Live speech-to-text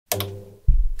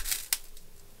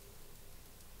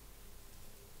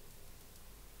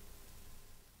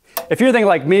if you're thinking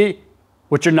like me,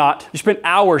 which you're not, you spend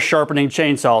hours sharpening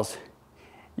chainsaws.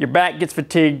 Your back gets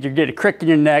fatigued, you get a crick in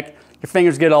your neck, your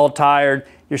fingers get all tired,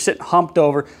 you're sitting slumped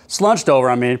over,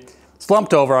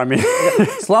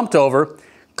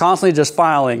 constantly just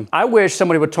filing. I wish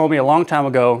somebody would have told me a long time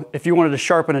ago, if you wanted to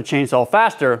sharpen a chainsaw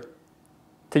faster,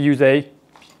 to use a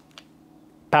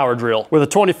power drill. With a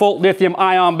 20-volt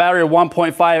lithium-ion battery of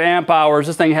 1.5 amp hours,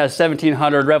 this thing has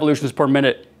 1,700 revolutions per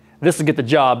minute. This will get the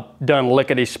job done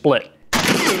lickety-split.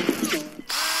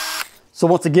 So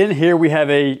once again, here we have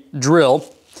a drill,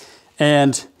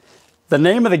 and the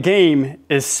name of the game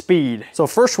is speed. So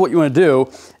first what you want to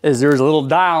do is there's a little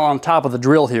dial on top of the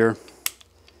drill here.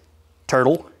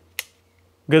 Turtle,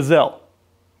 gazelle.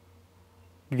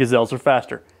 Gazelles are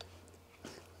faster.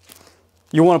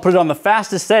 You want to put it on the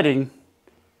fastest setting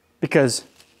because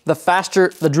the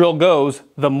faster the drill goes,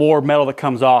 the more metal that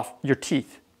comes off your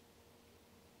teeth.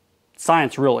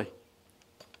 Science, really.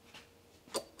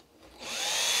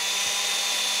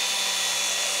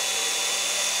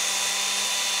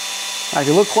 Now, if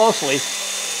you look closely,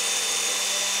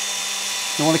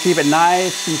 you want to keep it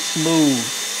nice and smooth.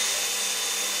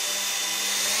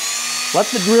 Let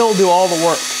the drill do all the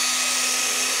work.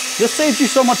 This saves you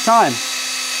so much time.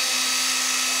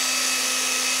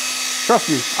 Trust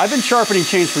me, I've been sharpening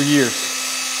chains for years.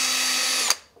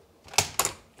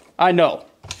 I know.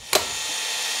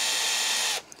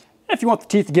 If you want the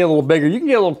teeth to get a little bigger, you can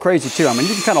get a little crazy too. I mean,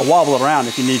 you can kind of wobble it around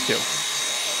if you need to.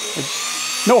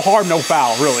 It's no harm, no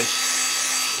foul, really.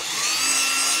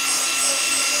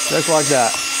 Just like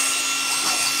that.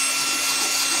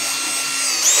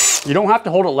 You don't have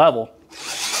to hold it level.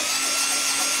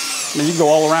 I mean, you can go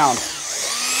all around.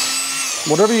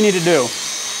 Whatever you need to do.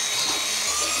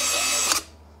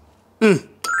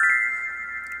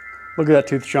 Look at that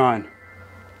tooth shine.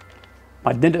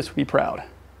 My dentist would be proud.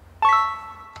 I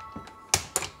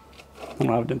don't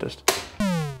have a dentist.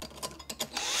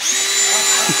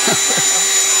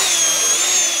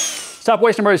 Stop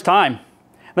wasting everybody's time.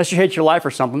 Unless you hate your life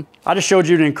or something. I just showed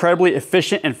you an incredibly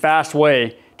efficient and fast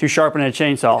way to sharpen a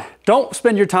chainsaw. Don't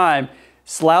spend your time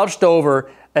slouched over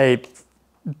a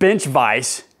bench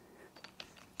vise,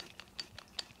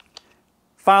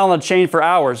 filing a chain for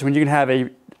hours when you can have a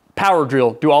power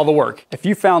drill do all the work. If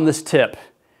you found this tip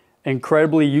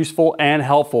incredibly useful and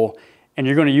helpful, and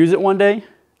you're going to use it one day,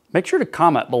 make sure to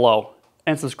comment below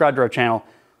and subscribe to our channel.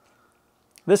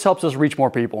 This helps us reach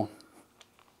more people.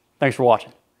 Thanks for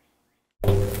watching.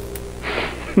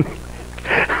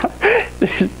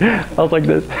 I was like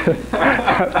this.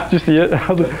 Did you see it?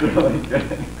 I was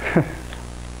like,